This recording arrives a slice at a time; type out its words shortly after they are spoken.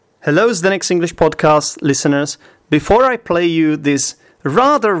Hello, Zdenek's English Podcast listeners. Before I play you this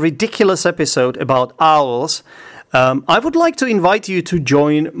rather ridiculous episode about owls, I would like to invite you to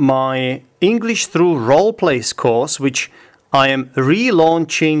join my English Through Roleplays course, which I am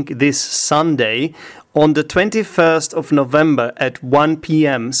relaunching this Sunday on the 21st of November at 1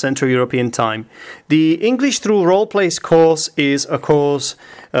 p.m. Central European Time. The English Through Roleplays course is a course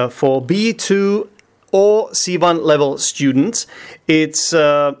for B2 or C1 level students. It's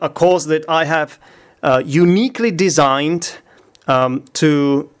a course that I have uniquely designed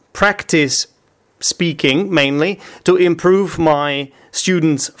to practice speaking, mainly to improve my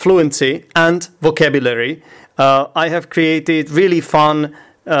students' fluency and vocabulary. I have created really fun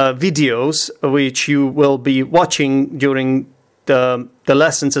videos which you will be watching during the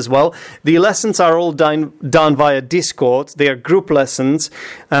lessons as well. The lessons are all done via Discord. They are group lessons,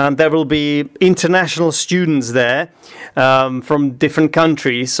 and there will be international students there from different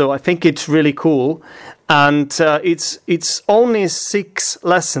countries. So I think it's really cool. And it's only 6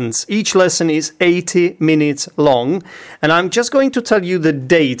 lessons. Each lesson is 80 minutes long. And I'm just going to tell you the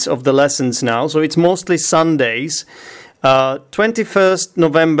dates of the lessons now. So it's mostly Sundays. 21st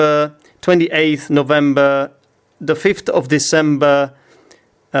November, 28th November, the 5th of December,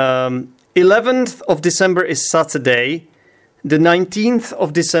 11th of December is Saturday, the 19th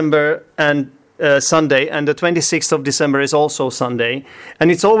of December and Sunday, and the 26th of December is also Sunday, and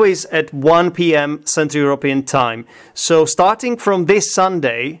it's always at 1 p.m. Central European Time. So starting from this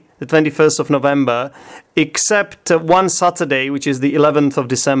Sunday, the 21st of November, except one Saturday, which is the 11th of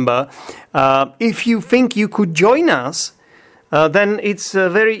December, if you think you could join us, then it's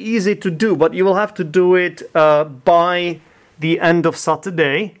very easy to do, but you will have to do it by the end of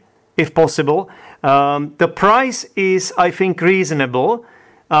Saturday, if possible. The price is, I think, reasonable.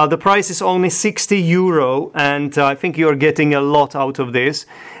 The price is only €60, and I think you're getting a lot out of this.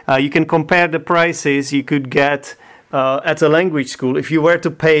 You can compare the prices you could get at a language school. If you were to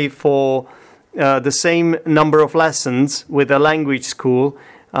pay for the same number of lessons with a language school,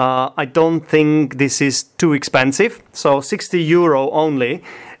 I don't think this is too expensive. So €60 only.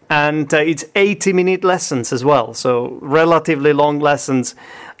 And it's 80-minute lessons as well. So relatively long lessons.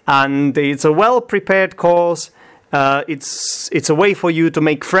 And it's a well-prepared course. It's a way for you to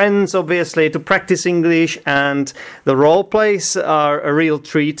make friends, obviously, to practice English. And the role plays are a real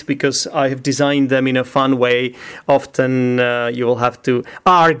treat because I have designed them in a fun way. Often you will have to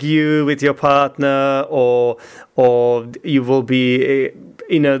argue with your partner, or you will be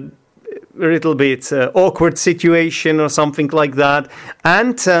in a little bit awkward situation or something like that,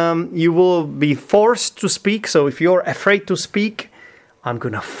 and you will be forced to speak. So if you're afraid to speak, I'm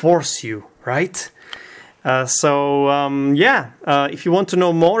gonna force you, right? If you want to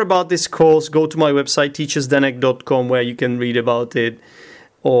know more about this course, go to my website teacherzdenek.com, where you can read about it,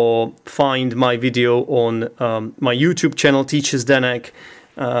 or find my video on my YouTube channel Teachers Zdenek.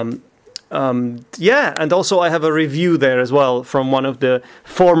 And also I have a review there as well from one of the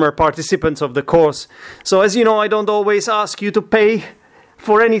former participants of the course. So as you know, I don't always ask you to pay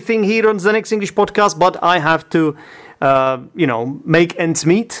for anything here on the Next English Podcast, but I have to, make ends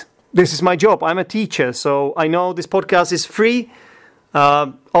meet. This is my job. I'm a teacher, so I know this podcast is free.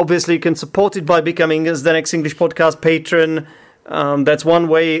 Obviously, you can support it by becoming the Next English Podcast patron. That's one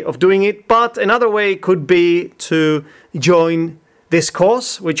way of doing it. But another way could be to join this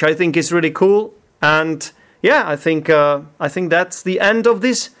course, which I think is really cool. And yeah, I think that's the end of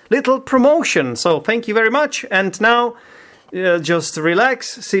this little promotion. So thank you very much. And now just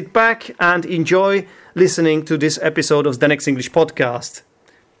relax, sit back, and enjoy listening to this episode of the Next English Podcast.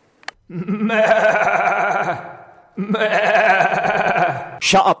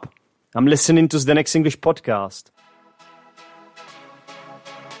 Shut up! I'm listening to the Next English Podcast.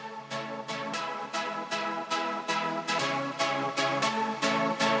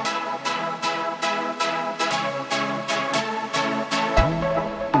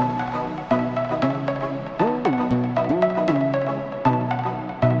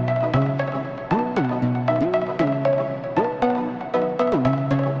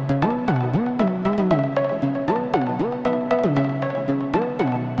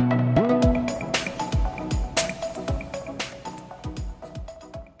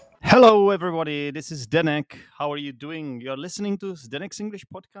 Hello, everybody. This is Zdenek. How are you doing? You're listening to Zdenek's English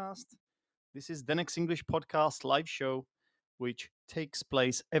Podcast. This is Zdenek's English Podcast live show, which takes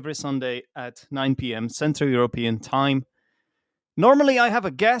place every Sunday at 9 p.m. Central European Time. Normally, I have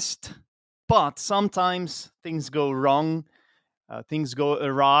a guest, but sometimes things go wrong, things go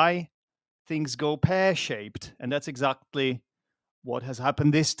awry, things go pear-shaped, and that's exactly what has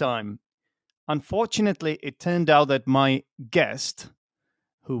happened this time. Unfortunately, it turned out that my guest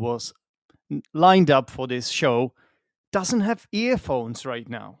who was lined up for this show, doesn't have earphones right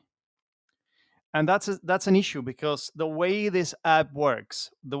now. And that's an issue, because the way this app works,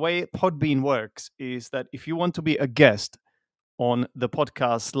 the way Podbean works, is that if you want to be a guest on the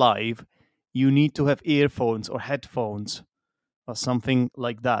podcast live, you need to have earphones or headphones or something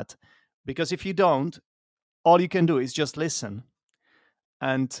like that. Because if you don't, all you can do is just listen.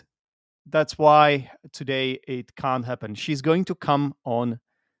 And that's why today it can't happen. She's going to come on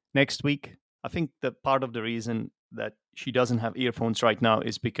next week. I think that part of the reason that she doesn't have earphones right now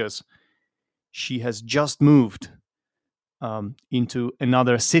is because she has just moved into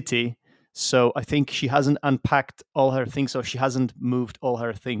another city. So I think she hasn't unpacked all her things, or she hasn't moved all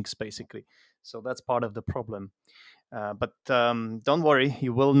her things, basically. So that's part of the problem. But don't worry,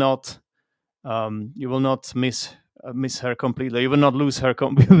 you will not miss her completely. You will not lose her.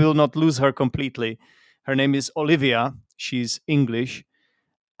 You will not lose her completely. Her name is Olivia. She's English,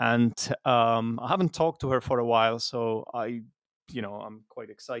 and I haven't talked to her for a while, so I'm quite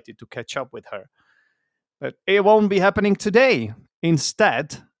excited to catch up with her. But it won't be happening today.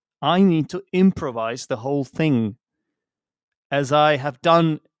 Instead, I need to improvise the whole thing, as I have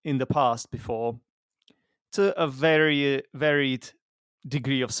done in the past before, to a very varied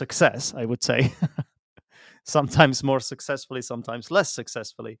degree of success, I would say. Sometimes more successfully, sometimes less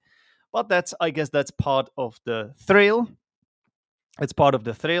successfully. But I guess that's part of the thrill. It's part of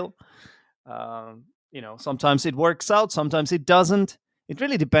the thrill. Sometimes it works out, sometimes it doesn't. It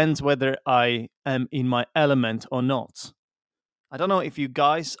really depends whether I am in my element or not. I don't know if you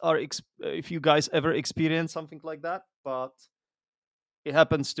guys ever experience something like that, but it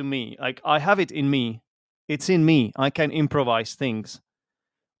happens to me. Like, I have it in me. It's in me. I can improvise things.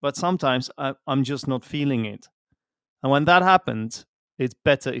 But sometimes I'm just not feeling it. And when that happens, it's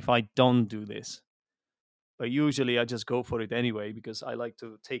better if I don't do this. But usually I just go for it anyway, because I like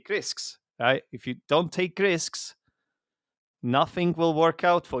to take risks, right? If you don't take risks, nothing will work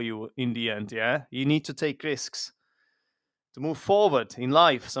out for you in the end, yeah? You need to take risks to move forward in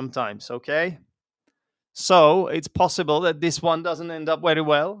life sometimes, okay? So it's possible that this one doesn't end up very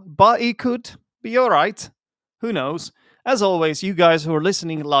well, but it could be all right. Who knows? As always, you guys who are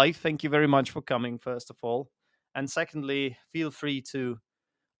listening live, thank you very much for coming, first of all. And secondly, feel free to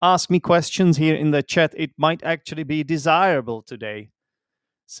ask me questions here in the chat. It might actually be desirable today,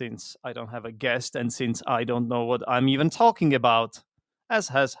 since I don't have a guest and since I don't know what I'm even talking about, as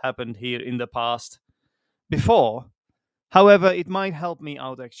has happened here in the past before. However, it might help me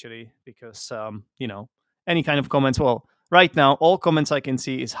out actually, because any kind of comments. Well, right now all comments I can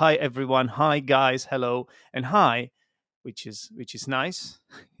see is hi everyone, hi guys, hello, and hi, which is nice.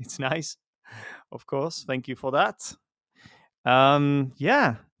 It's nice, of course. Thank you for that.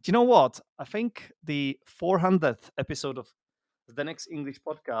 Yeah. Do you know what? I think the 400th episode of the Next English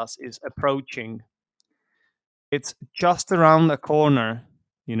Podcast is approaching. It's just around the corner,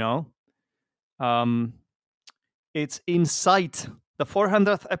 you know. It's in sight. The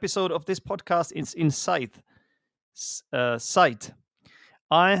 400th episode of this podcast is in sight.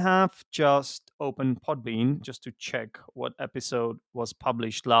 I have just opened Podbean just to check what episode was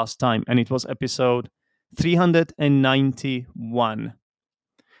published last time, and it was episode 391.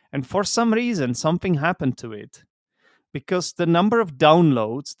 And for some reason, something happened to it, because the number of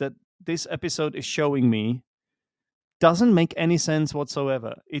downloads that this episode is showing me doesn't make any sense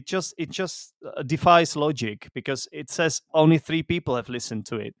whatsoever. It just defies logic, because it says only 3 people have listened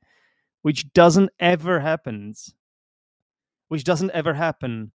to it, which doesn't ever happen.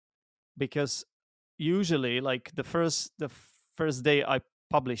 Because usually, like, the first day I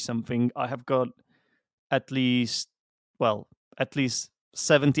publish something, I have got at least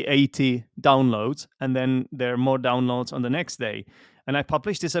 70, 80 downloads, and then there are more downloads on the next day. And I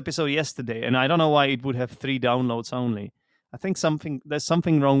published this episode yesterday, and I don't know why it would have 3 downloads only. I think there's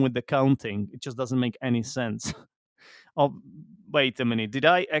something wrong with the counting. It just doesn't make any sense. Oh, wait a minute. Did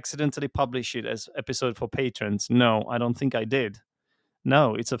I accidentally publish it as episode for patrons? No, I don't think I did.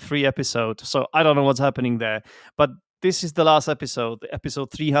 No, it's a free episode. So I don't know what's happening there. But this is the last episode, episode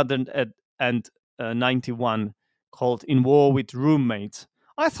 391, called In War with Roommates.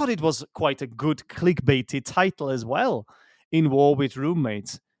 I thought it was quite a good clickbaity title as well. In War with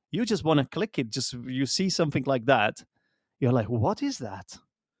Roommates. You just want to click it. Just you see something like that, you're like, what is that?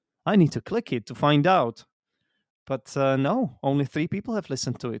 I need to click it to find out. But no, only 3 people have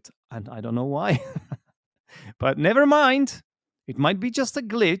listened to it, and I don't know why. But never mind. It might be just a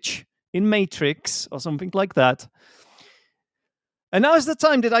glitch in Matrix or something like that. And now is the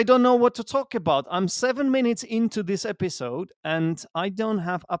time that I don't know what to talk about. I'm 7 minutes into this episode, and I don't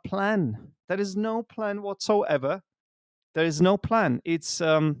have a plan. There is no plan whatsoever. There is no plan. It's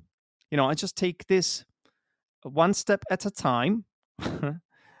I just take this one step at a time,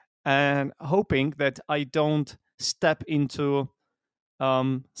 and hoping that I don't step into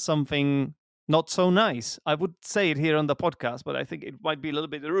something not so nice. I would say it here on the podcast, but I think it might be a little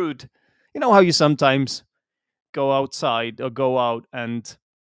bit rude. You know how you sometimes go outside or go out and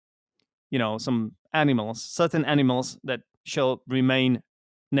some animals, certain animals that shall remain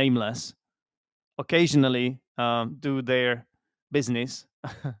nameless, occasionally do their business,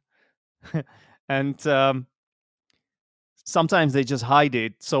 and sometimes they just hide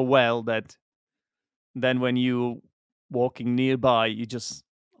it so well that then when you walking nearby, you just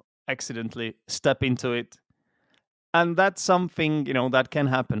accidentally step into it, and that's something that can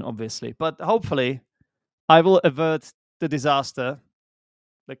happen, obviously. But hopefully, I will avert the disaster,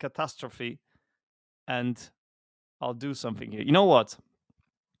 the catastrophe, and I'll do something here. You know what?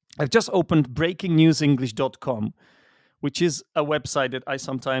 I've just opened breakingnewsenglish.com, which is a website that I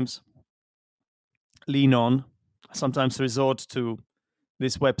sometimes lean on, sometimes resort to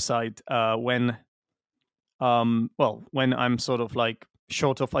this website when I'm sort of like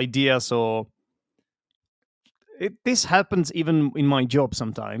short of ideas, or this happens even in my job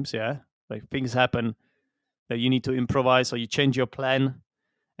sometimes. Yeah, like things happen that you need to improvise or you change your plan,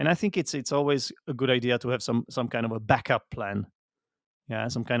 and I think it's always a good idea to have some kind of a backup plan. Yeah,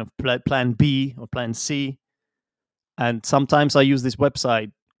 some kind of plan B or plan C. And sometimes I use this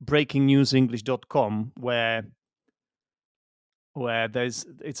website breakingnewsenglish.com where it's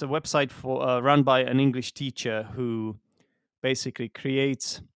a website for run by an English teacher who basically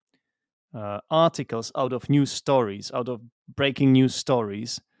creates articles out of news stories, out of breaking news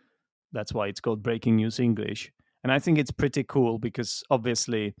stories. That's why it's called Breaking News English. And I think it's pretty cool because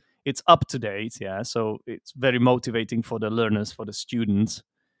obviously it's up to date. Yeah, so it's very motivating for the learners, for the students,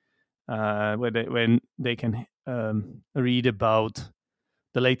 when they can read about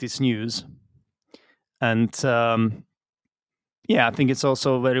the latest news. And yeah, I think it's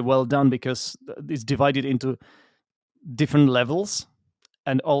also very well done because it's divided into different levels,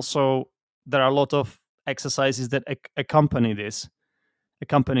 and also there are a lot of exercises that accompany these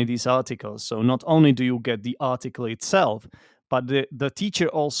articles. So not only do you get the article itself, but the teacher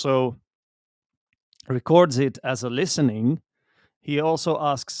also records it as a listening. He also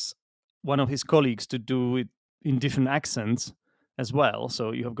asks one of his colleagues to do it in different accents as well.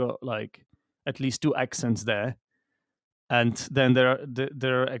 So you have got like at least two accents there. And then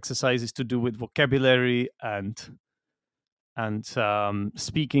there are exercises to do with vocabulary and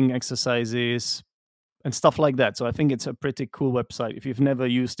speaking exercises and stuff like that. So I think it's a pretty cool website. If you've never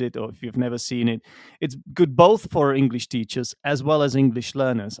used it or if you've never seen it, it's good both for English teachers as well as English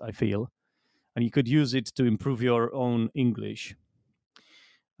learners, I feel. And you could use it to improve your own English.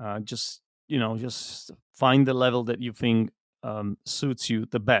 Just find the level that you think suits you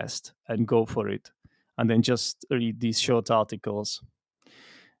the best and go for it. And then just read these short articles.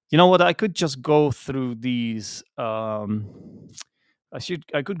 You know what? I could just go through these. I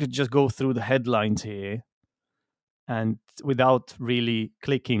could just go through the headlines here, and without really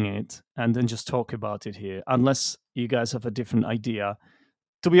clicking it, and then just talk about it here. Unless you guys have a different idea.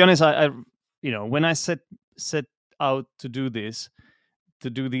 To be honest, I when I set out to do this, to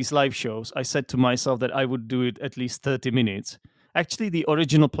do these live shows, I said to myself that I would do it at least 30 minutes. Actually, the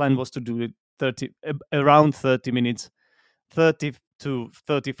original plan was to do it around 30 minutes, 30 to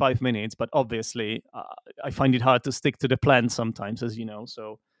 35 minutes, but obviously I find it hard to stick to the plan sometimes, as you know.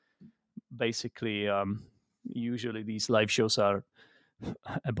 So basically, usually these live shows are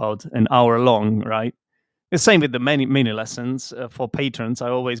about an hour long, right? The same with the mini lessons for patrons. I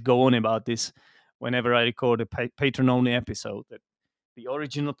always go on about this whenever I record a patron only episode, that the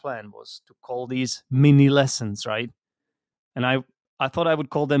original plan was to call these mini lessons, right? And I thought I would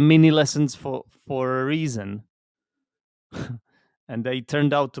call them mini lessons for a reason. And they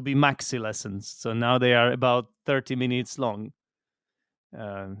turned out to be maxi lessons. So now they are about 30 minutes long,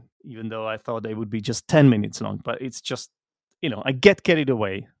 even though I thought they would be just 10 minutes long. But it's just, I get carried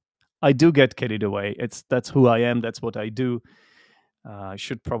away. I do get carried away. That's who I am. That's what I do. I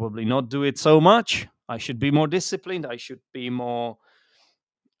should probably not do it so much. I should be more disciplined. I should be more,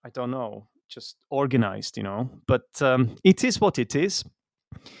 I don't know, just organized, But it is what it is.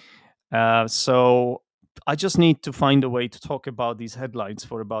 So I just need to find a way to talk about these headlines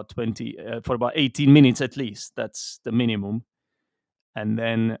for about 18 minutes at least. That's the minimum, and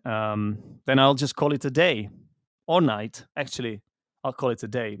then I'll just call it a day or night. Actually, I'll call it a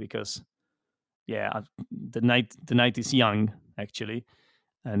day because the night is young actually,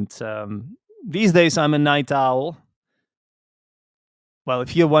 and these days I'm a night owl. Well,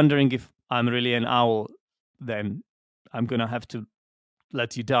 if you're wondering if I'm really an owl, then I'm gonna have to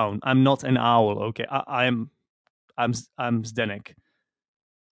let you down. I'm not an owl. Okay, I'm Zdenek,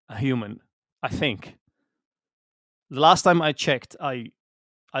 a human. I think the last time I checked, I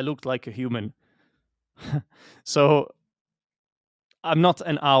looked like a human. So I'm not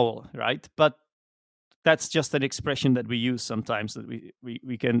an owl, right? But that's just an expression that we use sometimes, that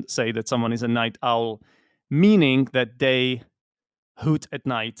we can say that someone is a night owl, meaning that they hoot at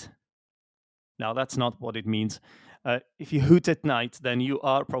night. Now, that's not what it means. If you hoot at night, then you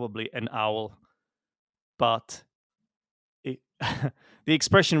are probably an owl. But it, the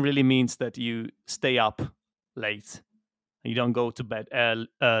expression really means that you stay up late. You don't go to bed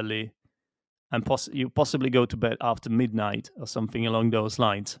early, and you possibly go to bed after midnight or something along those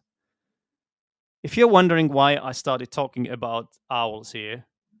lines. If you're wondering why I started talking about owls here,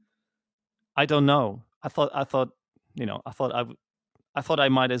 I don't know. I thought I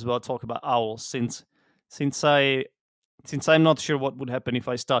might as well talk about owls since I since I'm not sure what would happen if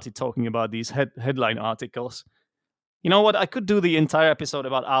I started talking about these headline articles. You know what? I could do the entire episode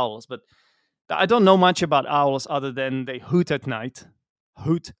about owls, but I don't know much about owls other than they hoot at night.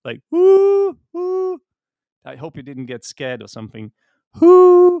 Hoot like whoo whoo. I hope you didn't get scared or something.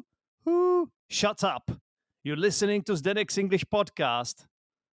 Whoo whoo. Shut up. You're listening to Zdenek's English podcast.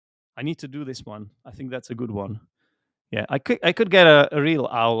 I need to do this one. I think that's a good one. Yeah, I could get a real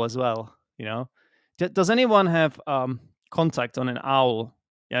owl as well. You know, does anyone have contact on an owl?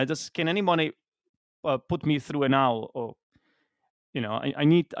 Yeah, can anybody put me through an owl? Or I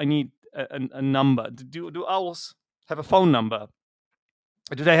need a number. Do owls have a phone number?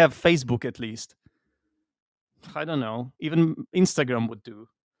 Or do they have Facebook at least? I don't know. Even Instagram would do.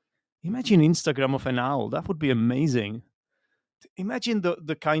 Imagine Instagram of an owl. That would be amazing. Imagine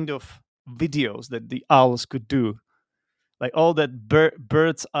the kind of videos that the owls could do, like all that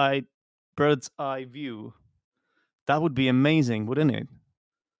bird's eye view. That would be amazing, wouldn't it?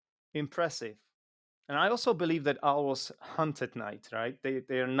 Impressive. And I also believe that owls hunt at night, right?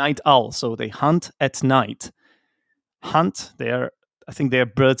 They are night owls, so they hunt at night. Hunt, I think they are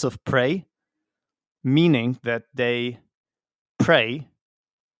birds of prey, meaning that they prey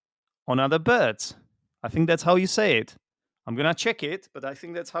on other birds. I think that's how you say it. I'm gonna check it, but I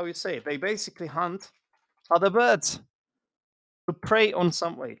think that's how you say it. They basically hunt other birds to prey on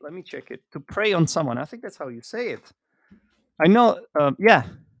some. Wait, let me check it. To prey on someone. I think that's how you say it. I know. Yeah,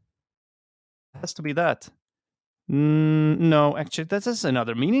 it has to be that. No, actually, that is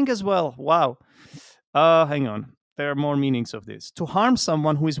another meaning as well. Wow. Hang on. There are more meanings of this. To harm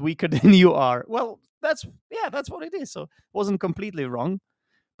someone who is weaker than you are. Well, that's what it is. So it wasn't completely wrong.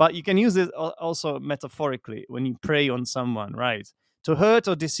 But you can use it also metaphorically when you prey on someone, right? To hurt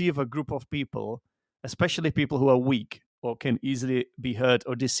or deceive a group of people, especially people who are weak or can easily be hurt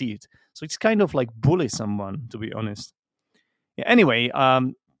or deceived. So it's kind of like bully someone, to be honest. Yeah, anyway,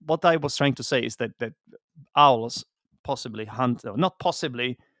 what I was trying to say is that owls possibly hunt, or not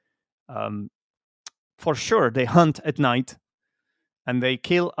possibly, um, for sure, they hunt at night and they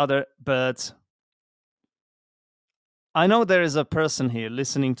kill other birds. I know there is a person here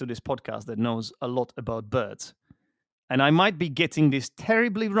listening to this podcast that knows a lot about birds. And I might be getting this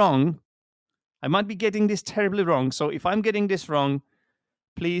terribly wrong. So if I'm getting this wrong,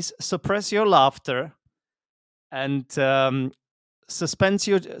 please suppress your laughter and suspend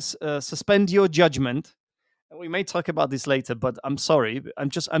your judgment. We may talk about this later, but I'm sorry. I'm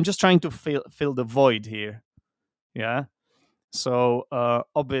just trying to fill the void here. Yeah. So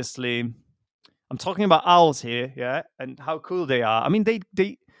obviously, I'm talking about owls here. Yeah, and how cool they are. I mean,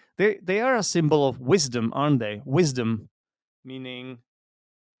 they are a symbol of wisdom, aren't they? Wisdom, meaning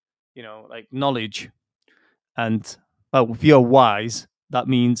like knowledge. And well, if you're wise, that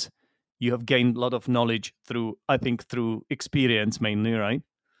means you have gained a lot of knowledge through, I think, through experience mainly, right?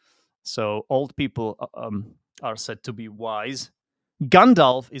 So old people are said to be wise.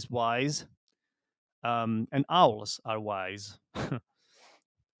 Gandalf is wise, and owls are wise.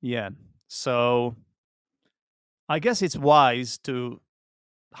 Yeah. So I guess it's wise to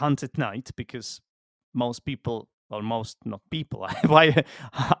hunt at night because most people, or most not people, why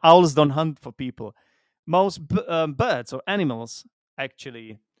owls don't hunt for people. Most birds or animals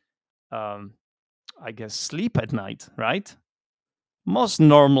actually, um, I guess, sleep at night, right? Most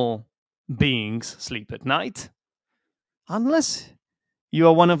normal beings sleep at night, unless you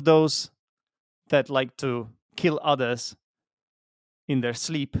are one of those that like to kill others in their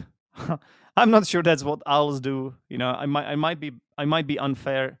sleep. I'm not sure that's what owls do. I might be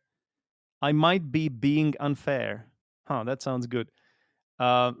unfair. I might be being unfair. Huh, that sounds good.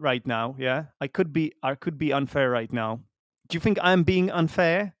 Right now, yeah, I could be unfair right now. Do you think I'm being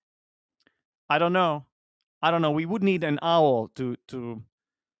unfair? I don't know. I don't know. We would need an owl to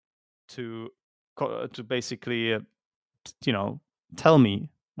to basically, you know, tell me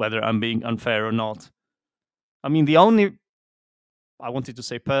whether I'm being unfair or not. I mean, the only, I wanted to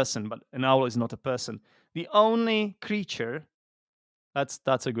say person, but an owl is not a person. The only creature,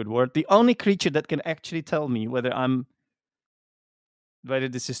 that's a good word. The only creature that can actually tell me whether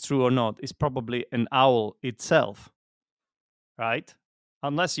this is true or not is probably an owl itself, right?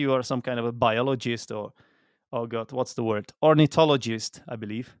 Unless you are some kind of a biologist or, oh god, what's the word? Ornithologist, I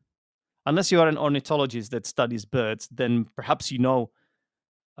believe. Unless you are an ornithologist that studies birds, then perhaps you know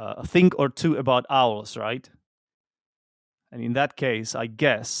a thing or two about owls, right? And in that case, I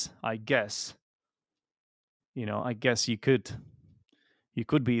guess, I guess you could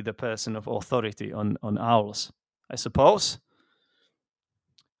be the person of authority on owls, I suppose.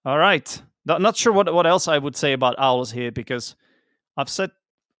 All right. Not sure what else I would say about owls here, because I've said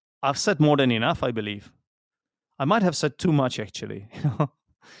more than enough, I believe. I might have said too much, actually.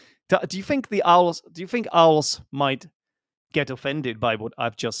 Do you think owls might get offended by what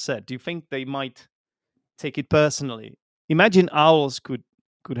I've just said? Do you think they might take it personally? Imagine owls could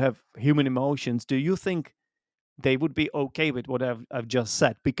have human emotions. Do you think they would be okay with what I've just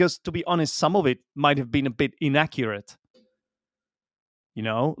said? Because to be honest, some of it might have been a bit inaccurate.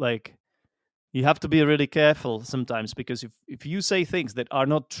 Like, you have to be really careful sometimes, because if you say things that are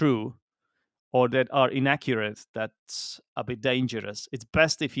not true or that are inaccurate, that's a bit dangerous. It's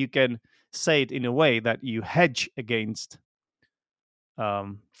best if you can say it in a way that you hedge against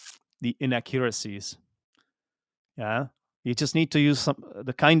the inaccuracies. Yeah, you just need to use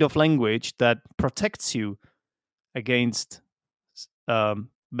the kind of language that protects you against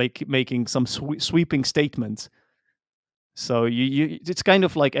making some sweeping statements. So it's kind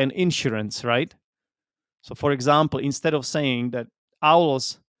of like an insurance, right? So, for example, instead of saying that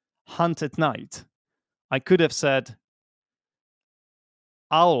owls hunt at night, I could have said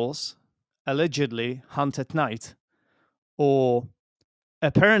owls allegedly hunt at night, or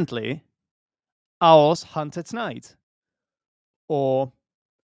apparently owls hunt at night, or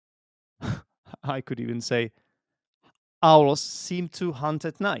I could even say owls seem to hunt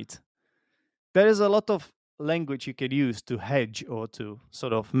at night. There is a lot of language you could use to hedge or to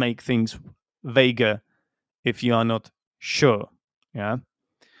sort of make things vaguer if you are not sure. Yeah.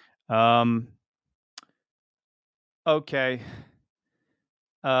 Okay.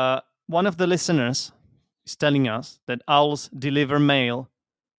 One of the listeners is telling us that owls deliver mail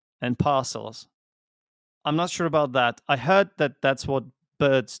and parcels. I'm not sure about that. I heard that that's what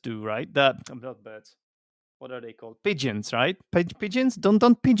birds do, right? Not birds. What are they called? Pigeons, right? Pigeons?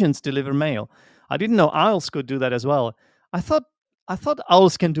 Don't pigeons deliver mail? I didn't know owls could do that as well. I thought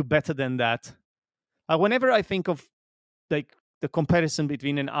owls can do better than that. Whenever I think of like the comparison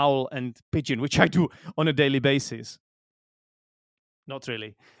between an owl and pigeon, which I do on a daily basis, not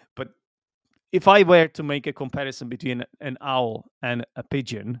really, but if I were to make a comparison between an owl and a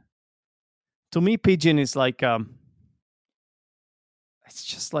pigeon, to me, pigeon is like it's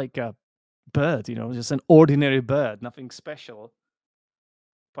just like a bird, just an ordinary bird, nothing special.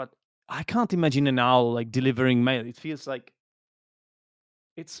 But I can't imagine an owl like delivering mail. It feels like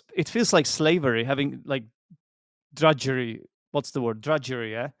slavery, having like drudgery. What's the word?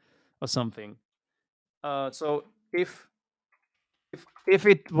 Drudgery, yeah, or something. So if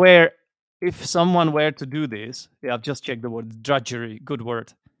someone were to do this, yeah, I've just checked the word drudgery, good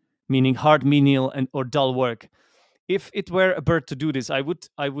word, meaning hard, menial, or dull work. If it were a bird to do this, I would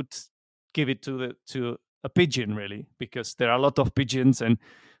give it to a pigeon, really, because there are a lot of pigeons and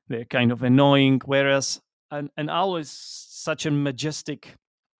they're kind of annoying. Whereas an owl is such a majestic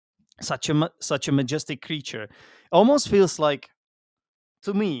creature. Almost feels like,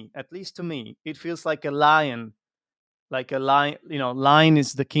 to me, at least to me, it feels like a lion. Like a lion, lion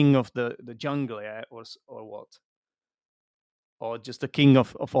is the king of the jungle, yeah, or what, or just the king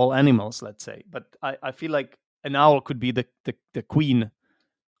of all animals, let's say. But I feel like an owl could be the queen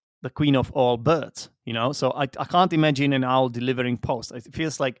of all birds, so I can't imagine an owl delivering post. It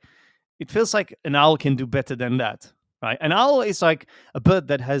feels like an owl can do better than that, right? An owl is like a bird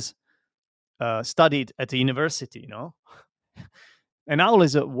that has studied at the university. An owl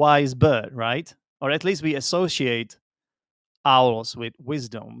is a wise bird, right? Or at least we associate owls with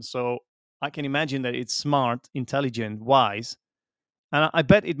wisdom. So I can imagine that it's smart, intelligent, wise, and I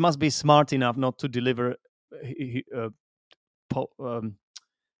bet it must be smart enough not to deliver humans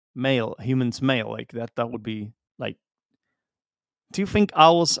mail like that. That would be like. Do you think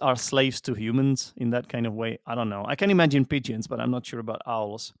owls are slaves to humans in that kind of way? I don't know. I can imagine pigeons, but I'm not sure about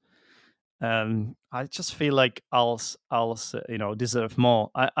owls. I just feel like owls, deserve more.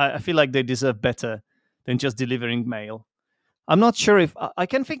 I feel like they deserve better than just delivering mail. I'm not sure if I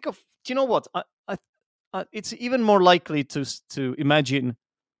can think of. Do you know what? It's even more likely to imagine,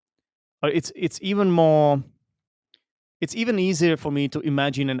 or it's even more. It's even easier for me to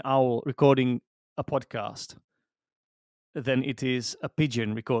imagine an owl recording a podcast than it is a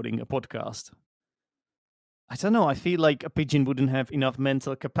pigeon recording a podcast. I don't know. I feel like a pigeon wouldn't have enough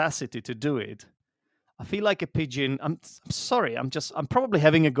mental capacity to do it. I feel like a pigeon. I'm sorry. I'm probably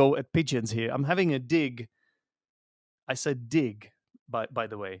having a go at pigeons here. I'm having a dig. I said dig, by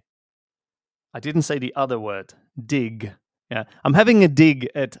the way. I didn't say the other word. Dig. Yeah. I'm having a dig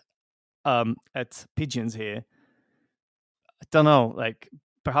at pigeons here. I don't know. Like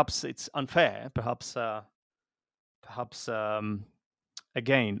perhaps it's unfair. Perhaps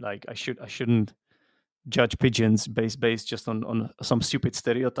again, like I shouldn't judge pigeons based just on some stupid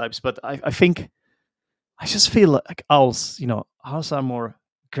stereotypes. But I think I just feel like owls. Owls are more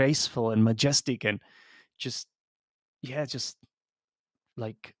graceful and majestic and just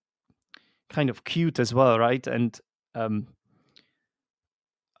like kind of cute as well, right? And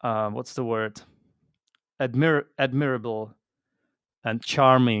what's the word? Admirable and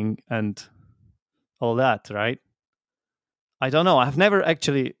charming and all that, right? I don't know. I've never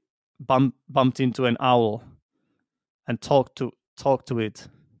actually bumped into an owl and talked to it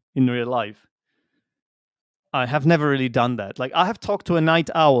in real life. I have never really done that. Like I have talked to a night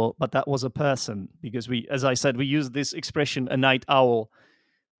owl, but that was a person because as I said, we use this expression "a night owl"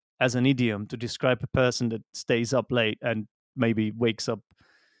 as an idiom to describe a person that stays up late and maybe wakes up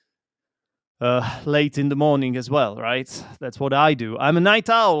late in the morning as well, right? That's what I do. I'm a night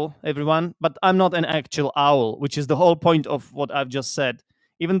owl, everyone, but I'm not an actual owl, which is the whole point of what I've just said.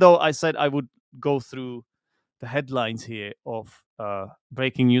 Even though I said I would go through the headlines here of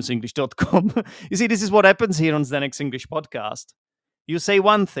breakingnewsenglish.com. You see, this is what happens here on Zdenek's English podcast. You say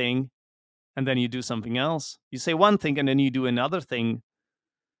one thing and then you do something else. You say one thing and then you do another thing.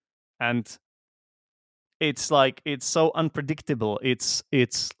 And it's like, it's so unpredictable. It's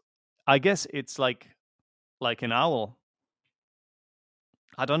I guess it's like an owl.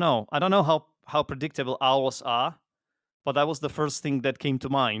 I don't know how predictable owls are, but that was the first thing that came to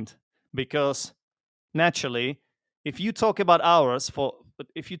mind because naturally, if you talk about owls for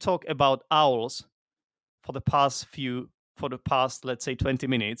the past let's say 20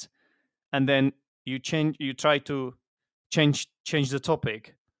 minutes, and then you try to change the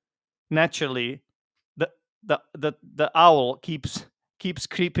topic, naturally the owl keeps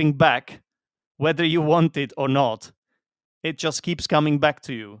creeping back, whether you want it or not. It just keeps coming back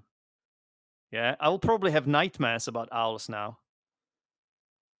to you. Yeah, I will probably have nightmares about owls now.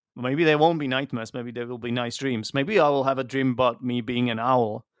 Maybe they won't be nightmares. Maybe they will be nice dreams. Maybe I will have a dream about me being an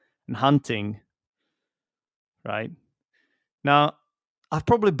owl and hunting. Right? Now, I've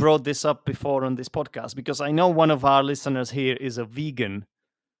probably brought this up before on this podcast because I know one of our listeners here is a vegan.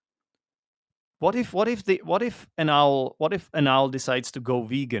 What if an owl decides to go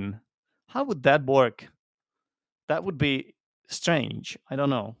vegan? How would that work? That would be strange. I don't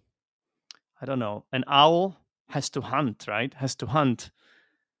know. An owl has to hunt, right? Has to hunt.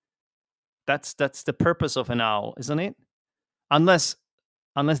 That's the purpose of an owl, isn't it? Unless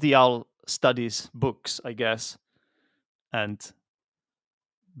the owl studies books, I guess, and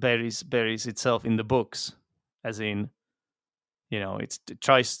buries itself in the books, as in, it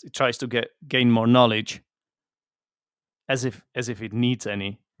tries to gain more knowledge, as if it needs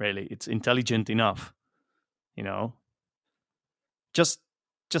any. Really, it's intelligent enough, Just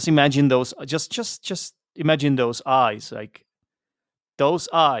imagine those. Just imagine those eyes, like those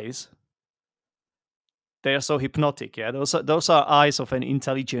eyes. They are so hypnotic. Yeah, those are eyes of an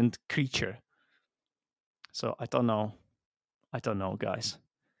intelligent creature. So I don't know, guys.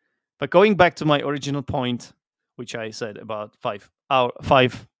 But going back to my original point, which I said about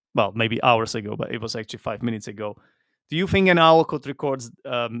maybe hours ago, but it was actually 5 minutes ago. Do you think an owl could record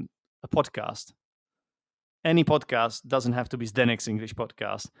a podcast? Any podcast, doesn't have to be Zdenek's English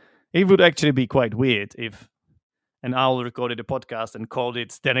podcast. It would actually be quite weird if an owl recorded a podcast and called it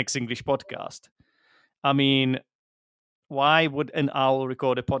Zdenek's English podcast. I mean, why would an owl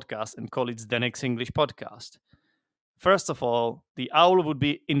record a podcast and call it Zdenek's English podcast? First of all, the owl would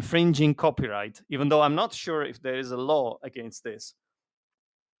be infringing copyright, even though I'm not sure if there is a law against this.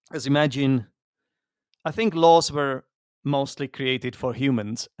 As imagine, I think laws were mostly created for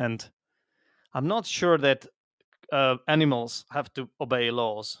humans, and I'm not sure that animals have to obey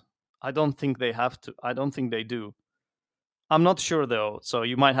laws. I don't think they have to. I don't think they do. I'm not sure though, so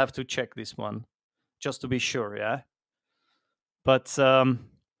you might have to check this one just to be sure, yeah? But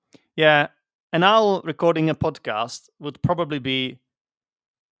yeah, an owl recording a podcast would probably be,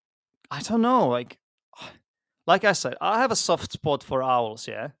 I don't know, like like I said, I have a soft spot for owls.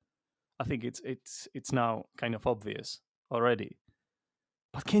 Yeah, I think it's now kind of obvious already.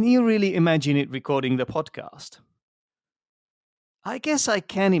 But can you really imagine it recording the podcast? I guess I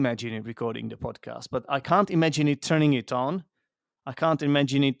can imagine it recording the podcast, but I can't imagine it turning it on. I can't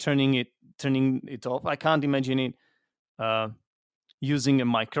imagine it turning it off. I can't imagine it uh, using a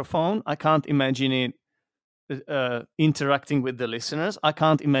microphone. I can't imagine it interacting with the listeners. I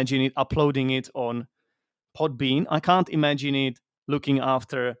can't imagine it uploading it on Podbean. I can't imagine it looking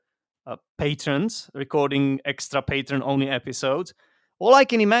after patrons, recording extra patron only episodes. All I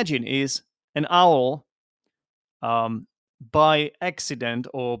can imagine is an owl by accident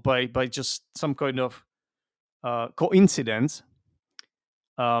or by just some kind of coincidence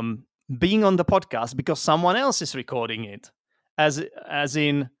being on the podcast because someone else is recording it, as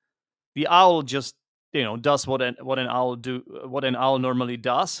in the owl just does what an owl normally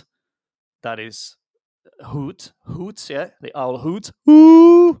does. That is hoots. Yeah, the owl hoots.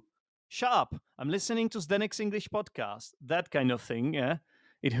 Ooh, shut up! I'm listening to Zdenek's English podcast. That kind of thing. Yeah,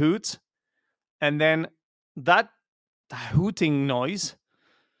 it hoots, and then that hooting noise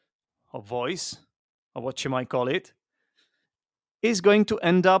or voice or what you might call it is going to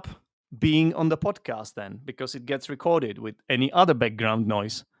end up being on the podcast then because it gets recorded with any other background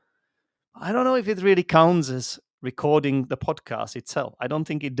noise. I don't know if it really counts as recording the podcast itself. I don't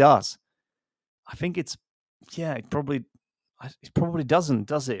think it does. I think it probably doesn't,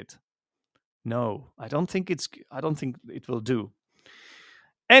 does it? No, I don't think it will do.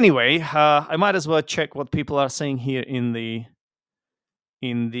 Anyway, I might as well check what people are saying here in the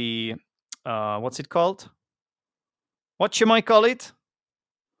what's it called? What you might call it?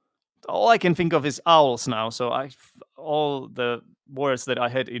 All I can think of is owls now. So all the words that I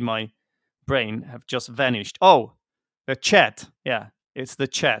had in my brain have just vanished. Oh, the chat. Yeah, it's the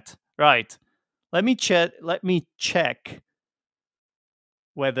chat. Right. Let me check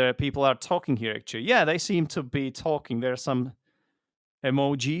whether people are talking here actually. Yeah, they seem to be talking. There are some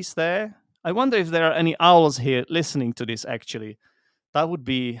emojis there. I wonder if there are any owls here listening to this actually. That would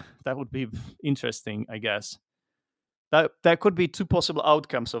be interesting, I guess. There could be two possible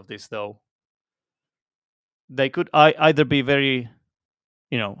outcomes of this though. They could either be very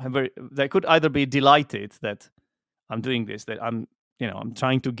they could either be delighted that I'm doing this, that I'm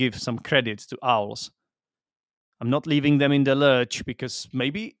trying to give some credit to owls. I'm not leaving them in the lurch because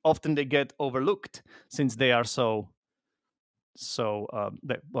maybe often they get overlooked since they are so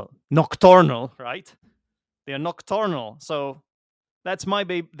nocturnal, right? They are nocturnal, so that's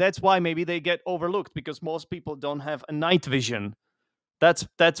why maybe they get overlooked because most people don't have a night vision. That's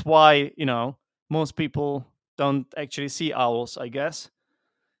why most people don't actually see owls, I guess.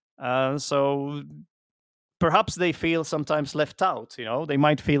 So perhaps they feel sometimes left out. They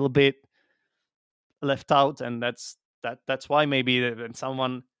might feel a bit left out, and that's why maybe when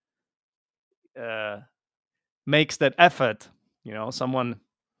someone makes that effort, someone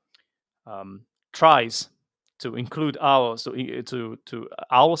tries to include owls to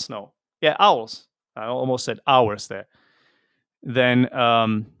owls. No, yeah, owls. I almost said hours there. Then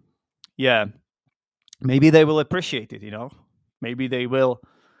yeah, maybe they will appreciate it. Maybe they will.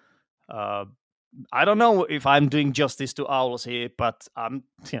 I don't know if I'm doing justice to owls here, but I'm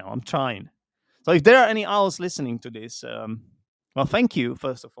trying. So if there are any owls listening to this, well, thank you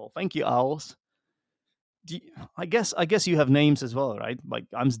first of all. Thank you, owls. I guess you have names as well, right? Like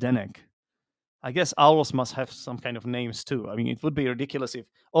I'm Zdenek. I guess owls must have some kind of names too. I mean, it would be ridiculous if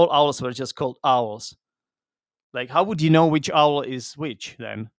all owls were just called owls. Like, how would you know which owl is which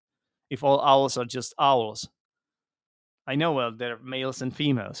then? If all owls are just owls. I know, well, they're males and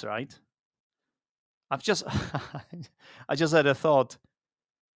females, right? I just had a thought.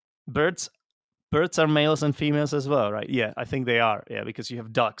 Birds are males and females as well, right? Yeah, I think they are. Yeah, because you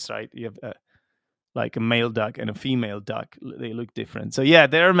have ducks, right? You have like a male duck and a female duck. They look different. So yeah,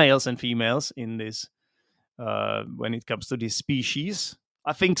 there are males and females in this when it comes to this species.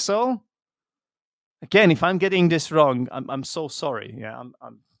 I think so. Again, if I'm getting this wrong, I'm so sorry. Yeah,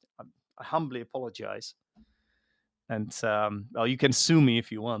 I humbly apologize. And well, you can sue me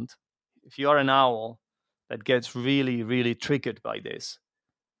if you want. If you are an owl that gets really, really triggered by this,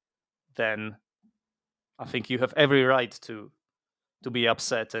 then I think you have every right to be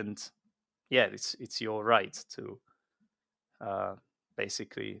upset. And yeah, it's your right to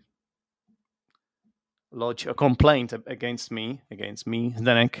basically lodge a complaint against me,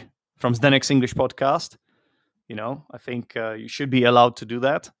 Zdenek, from Zdenek's English podcast. I think you should be allowed to do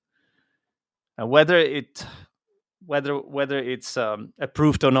that. And whether it's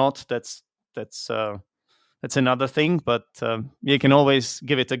approved or not, that's another thing. But you can always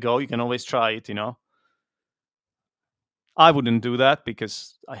give it a go. You can always try it. I wouldn't do that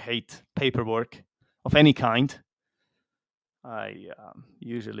because I hate paperwork of any kind. I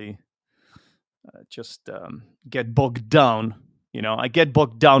usually just get bogged down. I get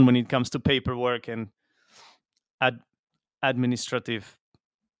bogged down when it comes to paperwork and administrative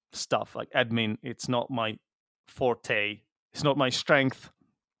stuff, like admin. It's not my forte. It's not my strength.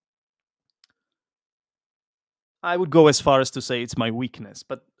 I would go as far as to say it's my weakness,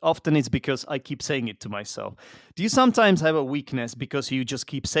 but often it's because I keep saying it to myself. Do you sometimes have a weakness because you just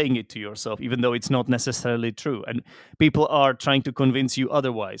keep saying it to yourself, even though it's not necessarily true? And people are trying to convince you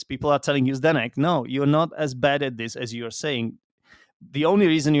otherwise. People are telling you, Zdenek, no, you're not as bad at this as you're saying. The only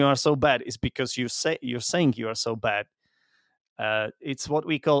reason you are so bad is because you're saying you are so bad. It's what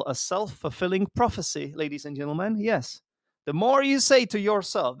we call a self-fulfilling prophecy, ladies and gentlemen. Yes. The more you say to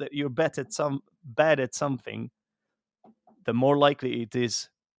yourself that you're bad at something, the more likely it is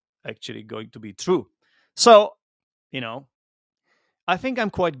actually going to be true. So, I think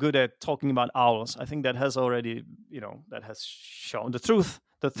I'm quite good at talking about owls. I think that has already, that has shown the truth.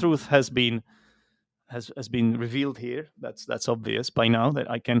 The truth has been revealed here. That's obvious by now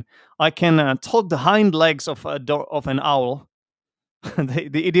that I can talk the hind legs of an owl.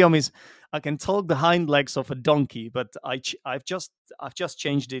 the idiom is I can talk the hind legs of a donkey, but I've just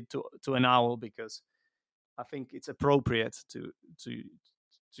changed it to an owl because I think it's appropriate to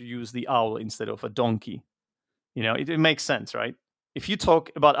use the owl instead of a donkey. It makes sense, right? If you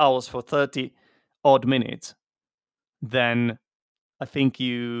talk about owls for 30 odd minutes, then I think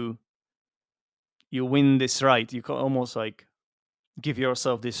you win this right. You can almost like give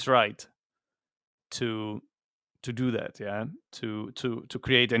yourself this right to do that, yeah, to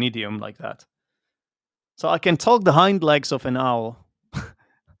create an idiom like that. So I can talk the hind legs of an owl.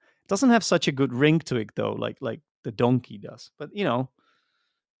 Doesn't have such a good ring to it though, like the donkey does. But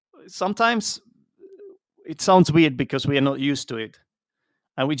sometimes it sounds weird because we are not used to it,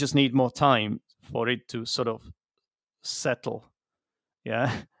 and we just need more time for it to sort of settle.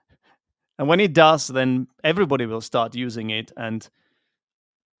 Yeah. And when it does, then everybody will start using it, and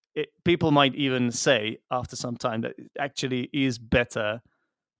people might even say after some time that it actually is better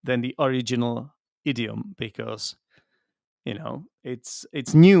than the original idiom because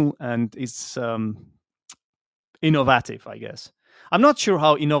it's new and it's innovative, I guess. I'm not sure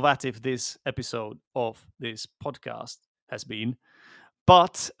how innovative this episode of this podcast has been,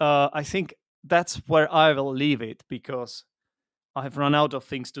 but I think that's where I will leave it because I have run out of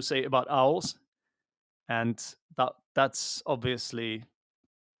things to say about owls, and that's obviously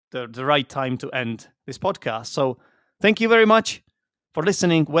the right time to end this podcast. So thank you very much for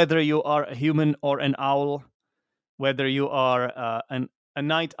listening, whether you are a human or an owl, whether you are a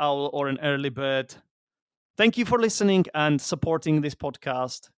night owl or an early bird. Thank you for listening and supporting this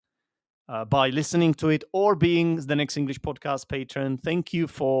podcast by listening to it or being the Next English Podcast patron. Thank you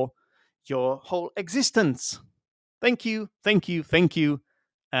for your whole existence. Thank you, thank you, thank you,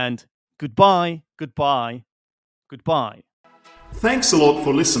 and goodbye, goodbye, goodbye. Thanks a lot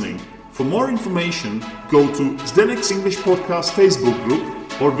for listening. For more information, go to Zdenek's English Podcast Facebook group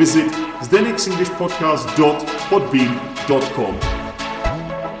or visit zdenek'senglishpodcast.podbean.com.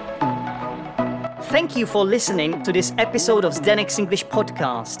 Thank you for listening to this episode of Zdenek's English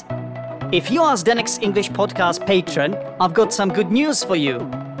Podcast. If you are Zdenek's English Podcast patron, I've got some good news for you.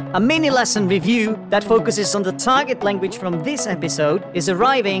 A mini lesson review that focuses on the target language from this episode is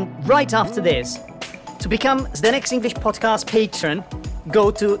arriving right after this. To become Zdenek's English Podcast patron,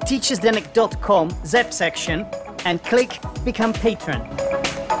 go to teacherzdenek.com Zep section and click Become Patron.